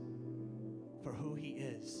Jesus for who he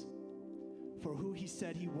is, for who he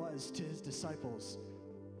said he was to his disciples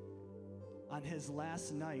on his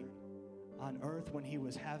last night on earth when he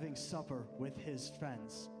was having supper with his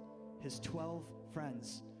friends, his 12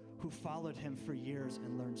 friends who followed him for years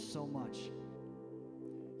and learned so much.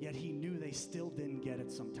 Yet he knew they still didn't get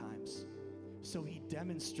it sometimes. So he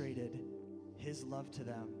demonstrated his love to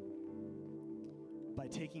them by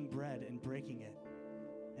taking bread and breaking it,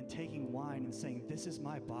 and taking wine and saying, "This is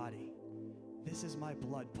my body. This is my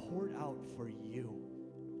blood poured out for you."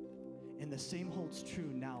 And the same holds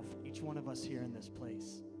true now for each one of us here in this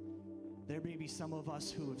place. There may be some of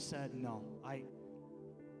us who have said, "No,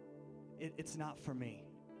 it's not for me."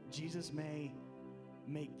 Jesus may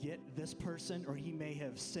get this person, or he may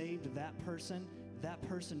have saved that person. That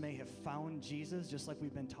person may have found Jesus, just like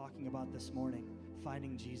we've been talking about this morning,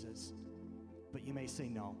 finding Jesus. But you may say,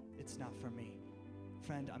 "No, it's not for me."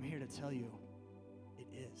 Friend, I'm here to tell you, it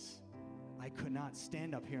is. I could not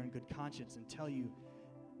stand up here in good conscience and tell you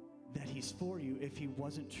that he's for you if he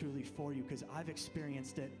wasn't truly for you, because I've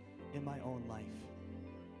experienced it in my own life.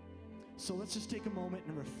 So let's just take a moment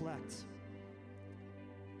and reflect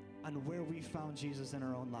on where we found Jesus in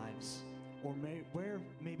our own lives, or where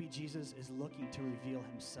maybe Jesus is looking to reveal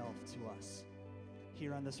himself to us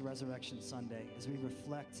here on this Resurrection Sunday, as we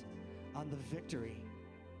reflect on the victory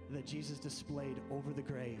that Jesus displayed over the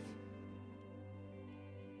grave.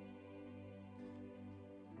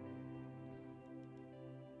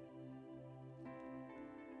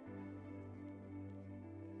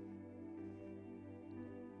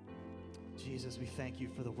 Jesus, we thank you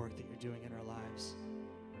for the work that you're doing in our lives.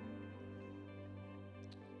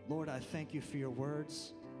 Lord, I thank you for your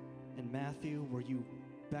words in Matthew where you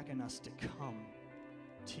beckon us to come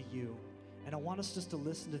to you. And I want us just to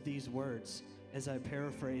listen to these words as I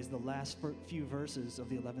paraphrase the last few verses of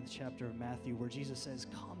the 11th chapter of Matthew, where Jesus says,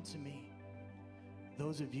 "Come to me,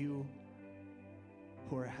 those of you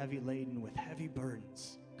who are heavy laden with heavy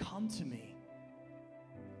burdens. Come to me.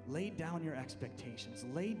 Lay down your expectations.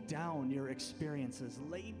 Lay down your experiences.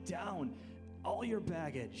 Lay down all your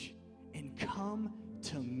baggage and come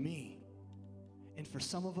to me." And for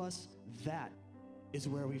some of us, that is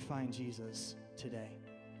where we find Jesus today.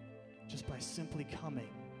 Just by simply coming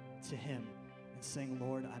to him and saying,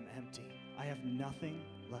 "Lord, I'm empty. I have nothing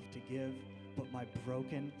left to give but my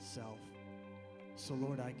broken self. So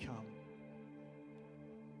Lord, I come."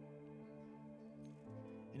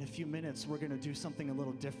 In a few minutes, we're going to do something a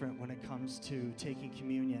little different when it comes to taking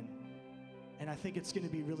communion. And I think it's going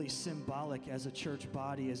to be really symbolic as a church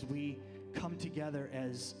body as we come together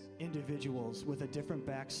as individuals with a different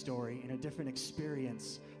backstory and a different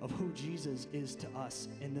experience of who Jesus is to us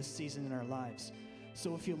in this season in our lives.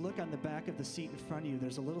 So if you look on the back of the seat in front of you,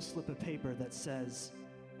 there's a little slip of paper that says,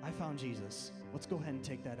 "I found Jesus." Let's go ahead and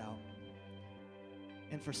take that out.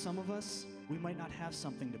 And for some of us, we might not have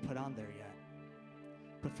something to put on there yet.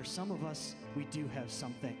 But for some of us, we do have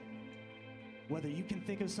something. Whether you can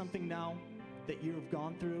think of something now that you have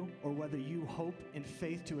gone through, or whether you hope in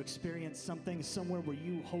faith to experience something somewhere where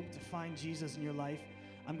you hope to find Jesus in your life,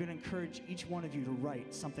 I'm going to encourage each one of you to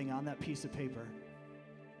write something on that piece of paper.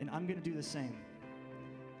 And I'm going to do the same.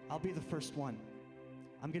 I'll be the first one.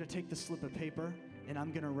 I'm going to take the slip of paper and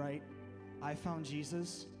I'm going to write, "I found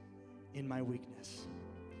Jesus in my weakness."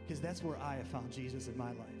 Because that's where I have found Jesus in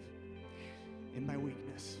my life. In my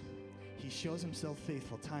weakness. He shows himself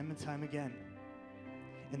faithful time and time again.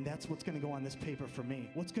 And that's what's going to go on this paper for me.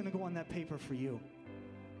 What's going to go on that paper for you?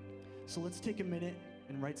 So let's take a minute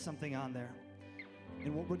and write something on there.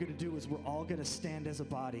 And what we're going to do is we're all going to stand as a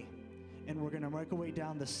body. And we're going to make our way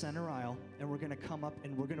down the center aisle. And we're going to come up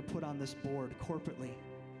and we're going to put on this board corporately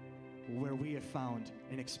where we have found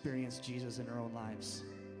and experienced Jesus in our own lives.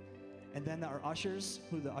 And then our ushers,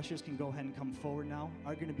 who the ushers can go ahead and come forward now,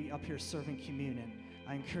 are going to be up here serving communion.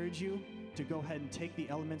 I encourage you to go ahead and take the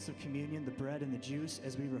elements of communion, the bread and the juice,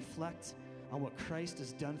 as we reflect on what Christ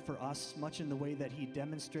has done for us, much in the way that he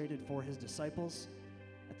demonstrated for his disciples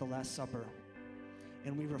at the Last Supper.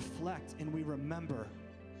 And we reflect and we remember,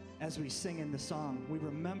 as we sing in the song, we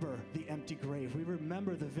remember the empty grave. We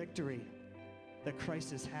remember the victory that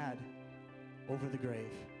Christ has had over the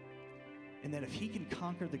grave. And that if he can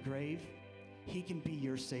conquer the grave, he can be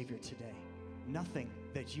your Savior today. Nothing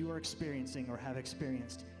that you are experiencing or have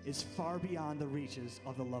experienced is far beyond the reaches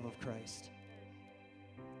of the love of Christ.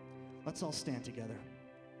 Let's all stand together.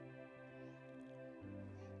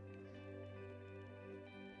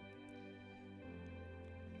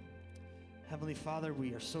 Heavenly Father,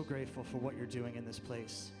 we are so grateful for what you're doing in this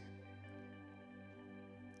place.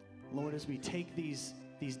 Lord, as we take these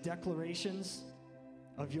declarations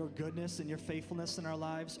of your goodness and your faithfulness in our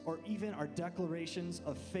lives, or even our declarations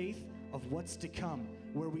of faith of what's to come,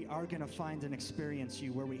 where we are going to find and experience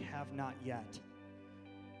you where we have not yet.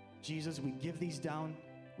 Jesus, we give these down.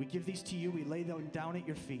 We give these to you. We lay them down at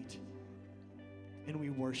your feet. And we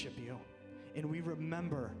worship you. And we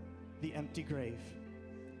remember the empty grave.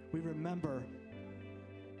 We remember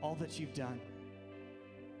all that you've done.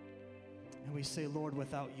 And we say, Lord,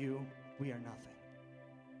 without you, we are nothing.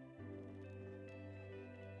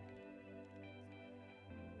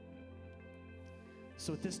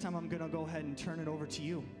 So at this time, I'm going to go ahead and turn it over to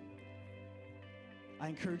you. I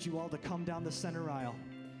encourage you all to come down the center aisle.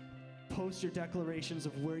 Post your declarations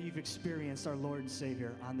of where you've experienced our Lord and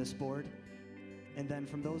Savior on this board. And then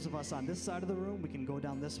from those of us on this side of the room, we can go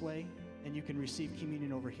down this way, and you can receive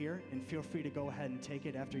communion over here. And feel free to go ahead and take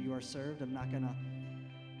it after you are served. I'm not going to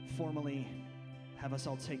formally have us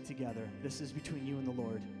all take together. This is between you and the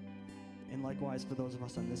Lord. And likewise, for those of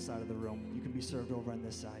us on this side of the room, you can be served over on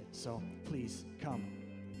this side. So please, come.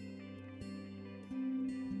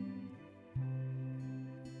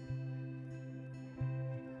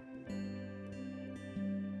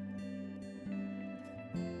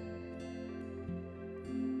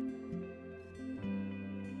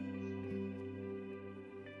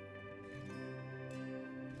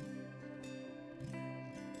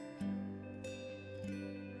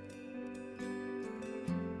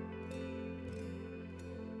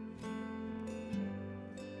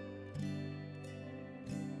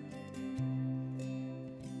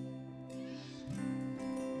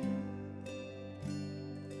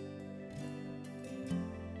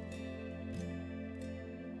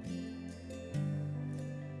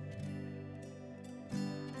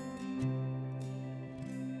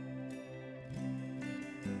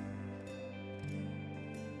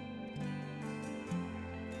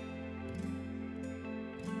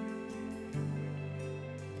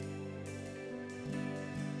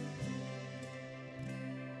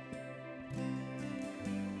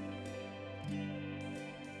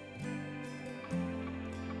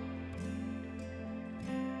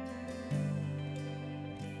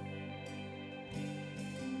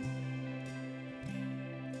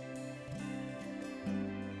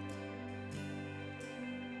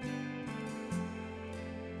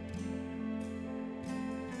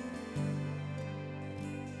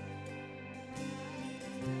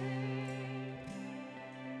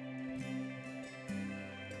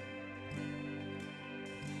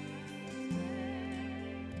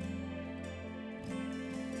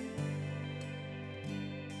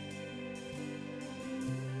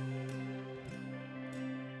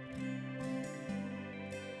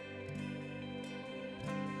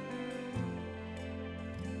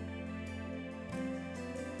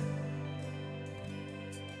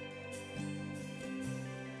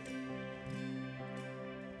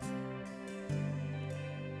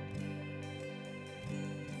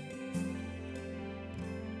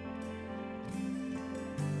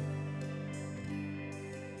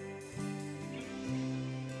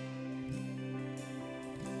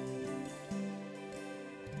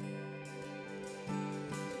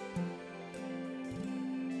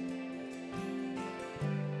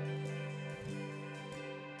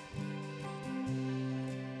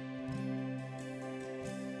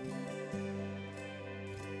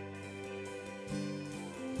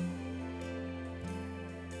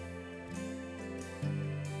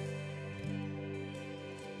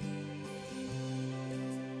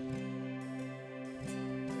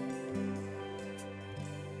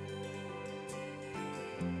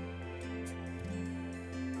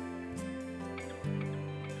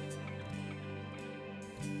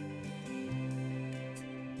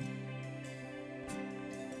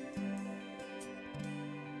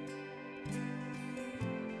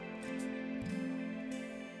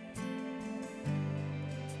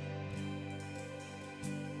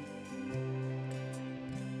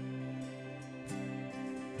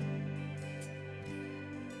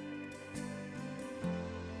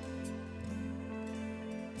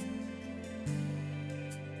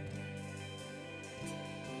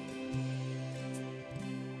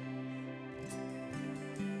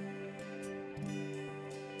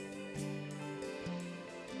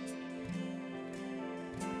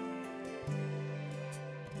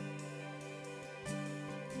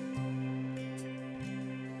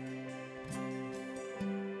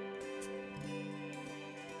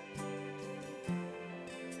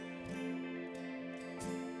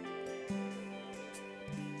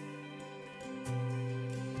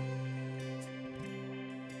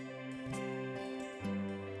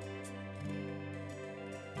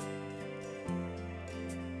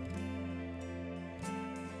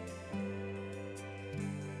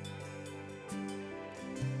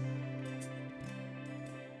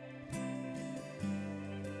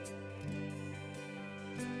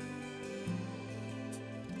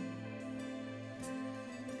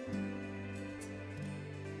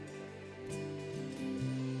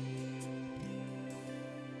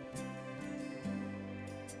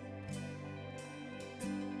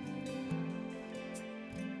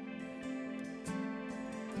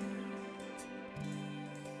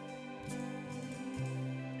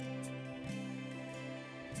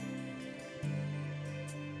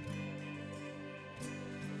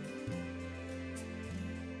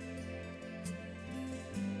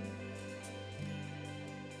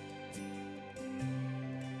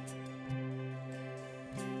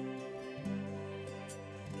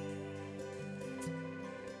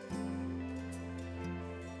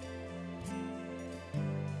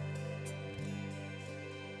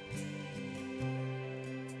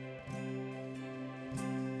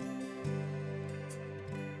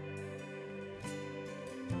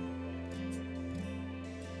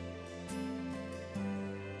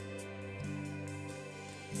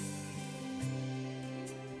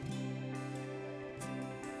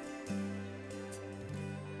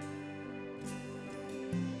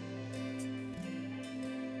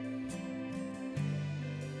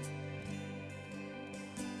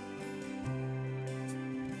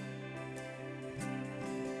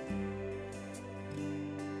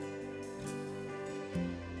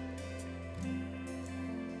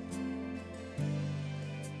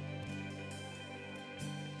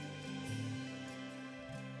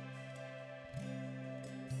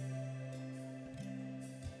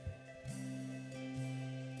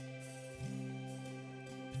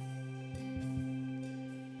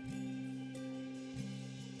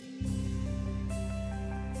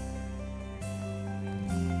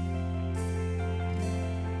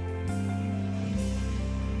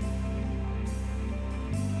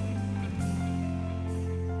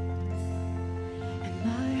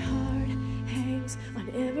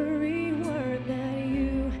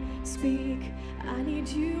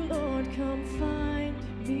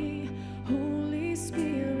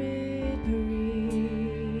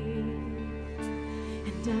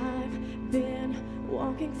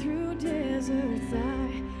 through deserts.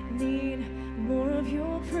 I need more of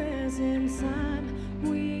your presence. I'm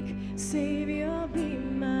weak, Savior, be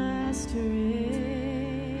my strength.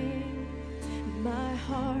 My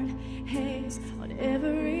heart hangs on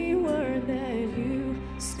every word that you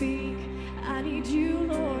speak. I need you,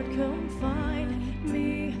 Lord, come find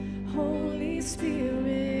me. Holy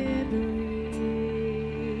Spirit, breathe.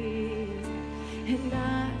 And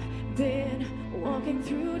I've been walking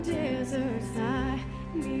through deserts. I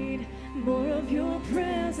need more of your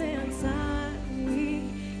presence. I'm weak,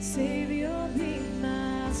 Savior, be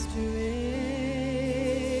my strength.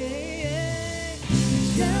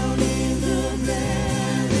 Down in the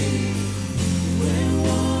valley, when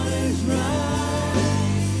waters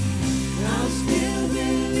rise, I'll still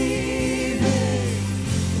believe it.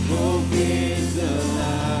 Hope is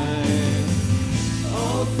alive.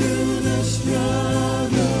 All through the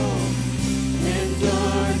struggle and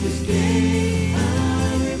darkest day, I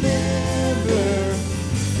remember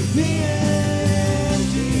the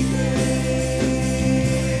empty grave.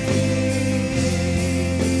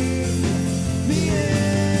 The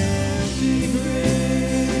empty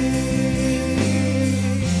grave.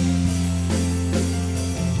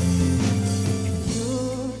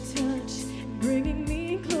 Your touch bringing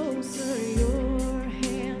me closer, your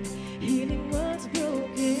hand healing what's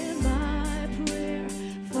broken. My prayer,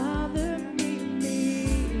 Father, meet me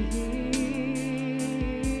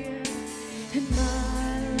here. And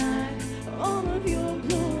my life, all of your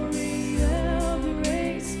glory, your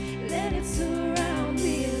grace, let it surround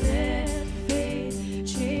me. Let faith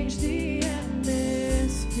change the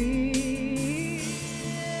atmosphere.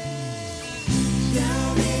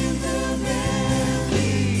 Down in the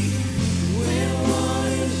valley, when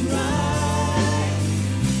waters rise,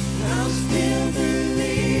 I'll still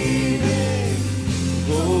believe it.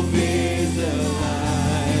 Hope is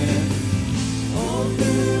alive. All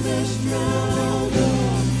through the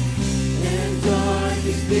struggle and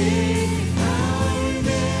darkest day, I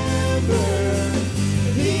remember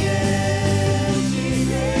the empty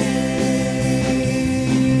grave.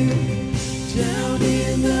 Down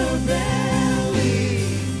in the valley,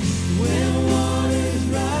 when waters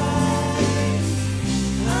rise,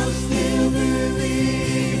 I'll still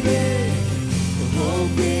believe it.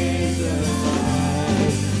 Hope is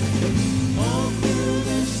alive. All through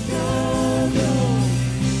the struggle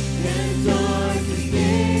and darkest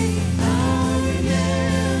day, I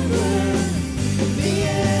remember the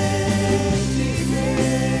empty grave.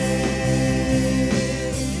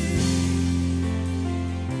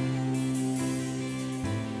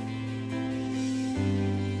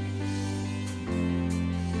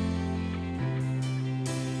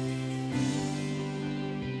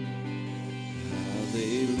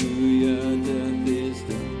 Hallelujah, death is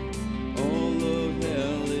done. All of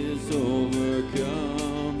hell is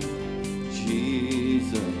overcome.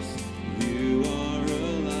 Jesus, you are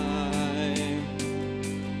alive.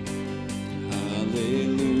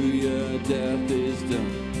 Hallelujah, death is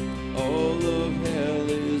done. All of hell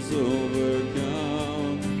is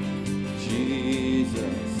overcome.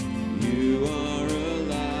 Jesus, you are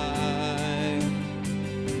alive.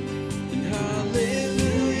 And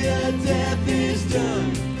hallelujah, death is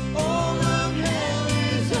done. All of hell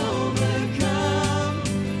is overcome.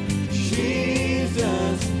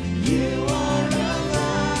 Jesus, you are alive.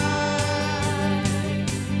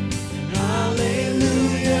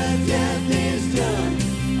 Hallelujah, death is done.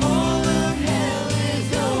 All of hell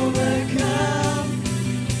is overcome.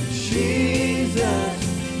 Jesus,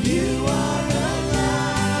 you are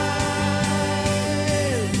alive.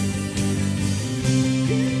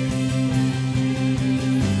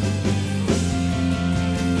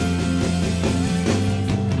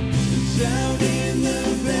 Down in the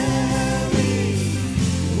valley,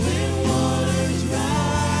 when waters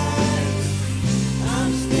rise,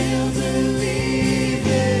 I'm still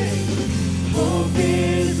believing. Hope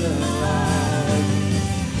is alive.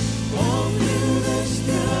 All through the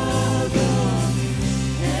struggle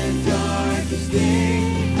and darkest day,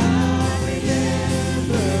 I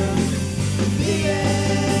remember the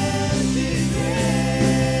empty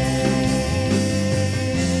grave.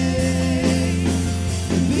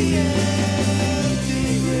 The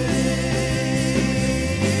empty grave.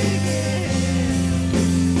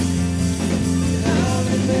 I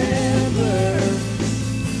remember,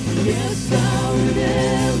 yes, I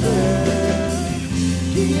remember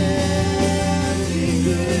the empty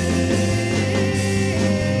grave.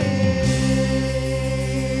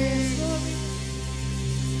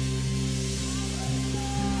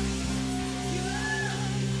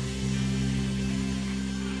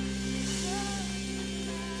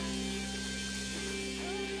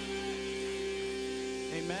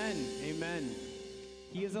 Amen. Amen.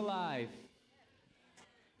 He is alive.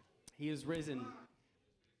 He is risen.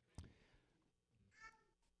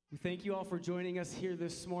 We thank you all for joining us here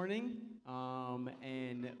this morning,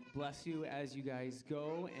 and bless you as you guys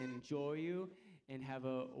go and enjoy you and have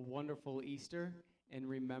a wonderful Easter and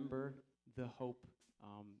remember the hope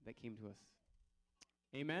that came to us.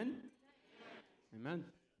 Amen? Amen.